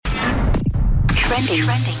Trending.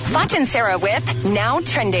 Foch and Sarah with Now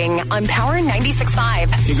Trending on Power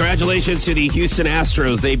 96.5. Congratulations to the Houston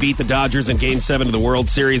Astros. They beat the Dodgers in Game 7 of the World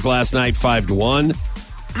Series last night, 5-1.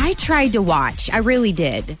 I tried to watch. I really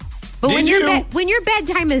did. But Did when your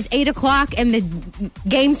bedtime is 8 o'clock and the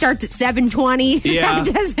game starts at 7:20, Yeah.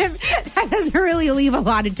 that doesn't really leave a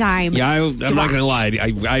lot of time. Yeah, I'm not going to lie.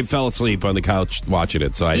 I fell asleep on the couch watching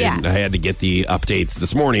it, so I had to get the updates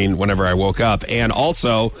this morning whenever I woke up. And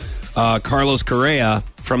also, Carlos Correa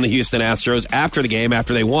from the Houston Astros, after the game,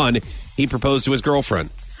 after they won, he proposed to his girlfriend.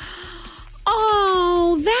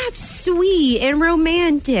 Oh, that's sweet and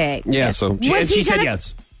romantic. Yeah, so she said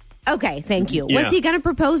yes. Okay, thank you. Yeah. Was he going to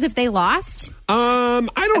propose if they lost? I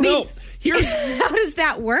don't know. How does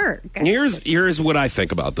that work? Here's what I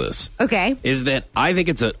think about this. Okay. Is that I think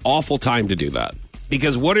it's an awful time to do that.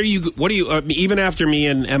 Because what are you even after me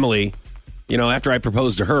and Emily, after I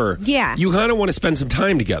proposed to her, you kind of want to spend some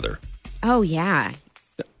time together. Oh, yeah.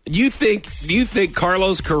 Do you think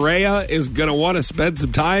Carlos Correa is going to want to spend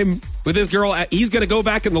some time with his girl? He's going to go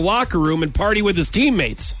back in the locker room and party with his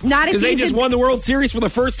teammates. Not if because they just won the World Series for the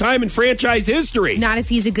first time in franchise history. Not if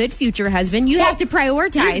he's a good future husband. You have to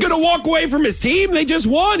prioritize. He's going to walk away from his team. They just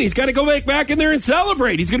won. He's got to go back in there and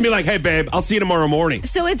celebrate. He's going to be like, "Hey, babe, I'll see you tomorrow morning."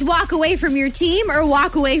 So it's walk away from your team or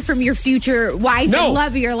walk away from your future wife and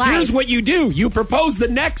love of your life. Here's what you do: you propose the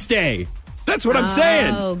next day. That's what I'm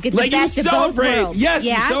saying. Get the best you of both celebrate. worlds. Yes,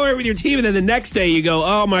 Yeah? you celebrate with your team, and then the next day you go,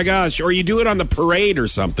 "Oh my gosh!" Or you do it on the parade or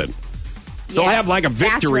something. They'll have like a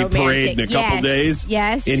victory parade in a couple days.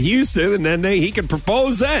 Yes. In Houston, and then he can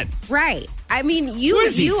propose then. Right. I mean, you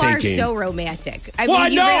are so romantic. I know.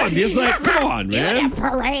 Really, I'm just like, come on, man. Do a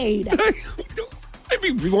parade. I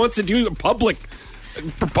mean, if he wants to do a public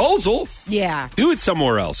proposal, do it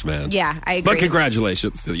somewhere else, man. Yeah, I agree. But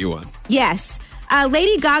congratulations to you one. Yes.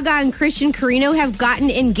 Lady Gaga and Christian Carino have gotten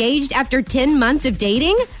engaged after 10 months of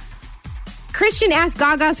dating. Christian asked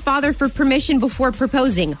Gaga's father for permission before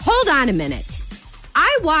proposing. Hold on a minute.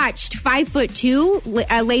 I watched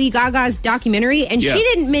 5'2", Lady Gaga's documentary, and she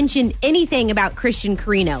didn't mention anything about Christian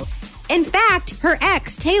Carino. In fact, her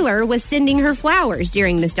ex, Taylor, was sending her flowers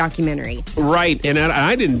during this documentary. Right, and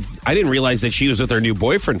I didn't realize that she was with her new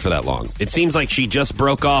boyfriend for that long. It seems like she just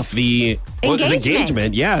broke off the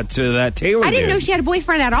engagement, to that Taylor I didn't dude. know she had a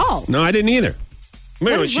boyfriend at all. No, I didn't either.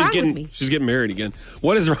 What is wrong with me? She's getting married again.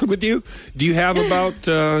 What is wrong with you? Do you have about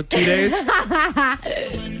 2 days? That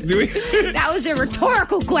was a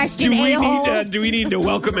rhetorical question, do we need to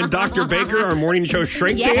welcome in Dr. Baker, our morning show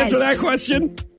shrink, to answer that question?